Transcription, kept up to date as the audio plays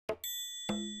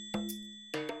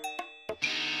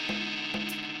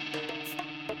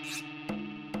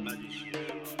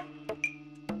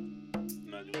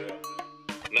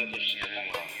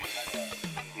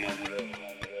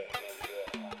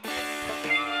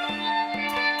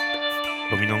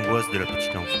Comme une angoisse de la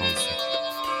petite enfance.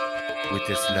 Ou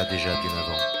était-ce là déjà bien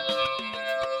avant?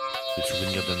 Le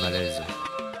souvenir d'un malaise,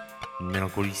 une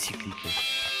mélancolie cyclique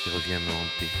qui revient me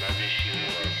hanter.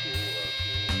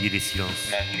 Oublier les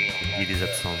silences, oublier les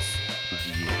absences,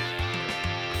 oublier.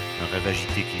 Un rêve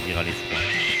agité qui vire à l'effroi.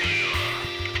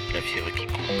 La fièvre qui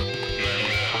couve.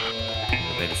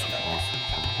 Une réelle souffrance,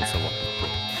 sans trop savoir pourquoi.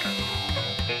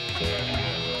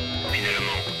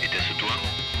 Finalement, était-ce toi,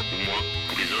 ou moi,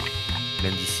 ou les autres?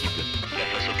 L'indicible, La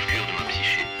face obscure de ma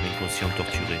psyché. l'inconscient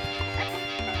torturé.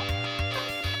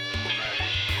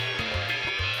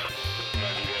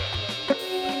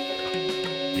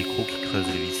 Les crocs qui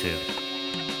creusent les viscères.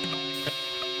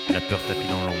 La peur tapie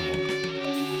dans l'ombre.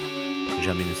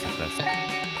 Jamais ne s'efface.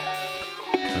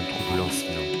 Un troublant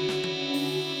silence.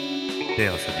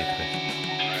 Perd sa détresse.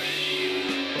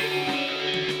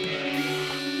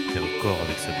 Faire corps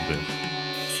avec sa douleur.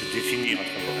 Se définir à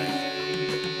travers elle.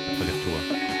 À travers toi,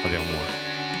 à travers moi.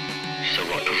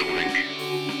 Savoir toujours vaincu.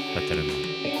 Fatalement.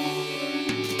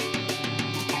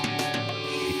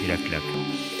 Et la claque.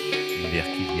 L'hiver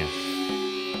qui vient.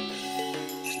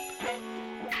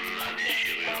 Ma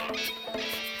déchirure.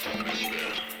 Ma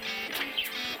douleur.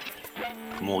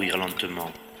 Mourir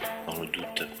lentement, dans le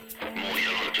doute. Mourir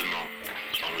lentement,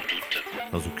 dans le doute.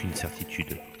 Sans aucune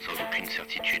certitude. Sans aucune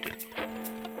certitude.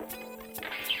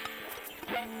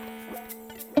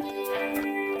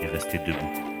 Et rester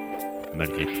debout,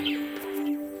 malgré tout.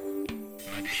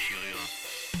 Ma déchirure.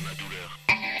 Ma douleur.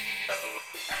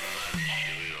 Ma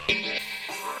déchirure.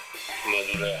 Ma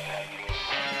douleur.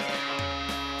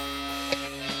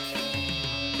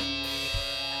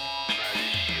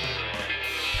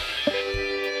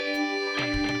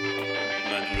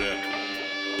 Ma douleur.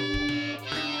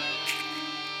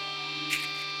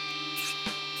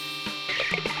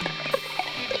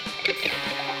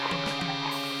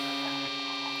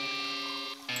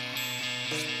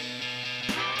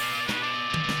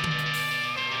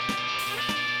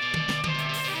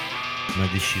 Ma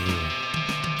déchirure,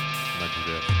 ma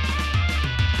douleur.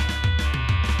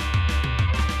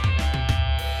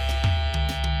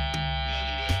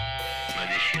 Ma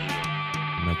déchirure.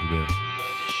 Ma douleur.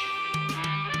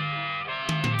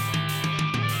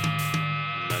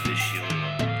 Ma déchirure,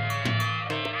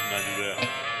 ma douleur.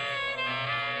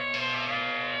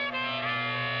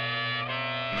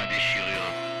 Ma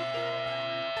déchirure.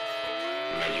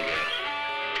 Ma douleur.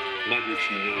 Ma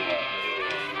déchirure,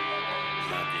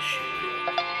 ma déchirure.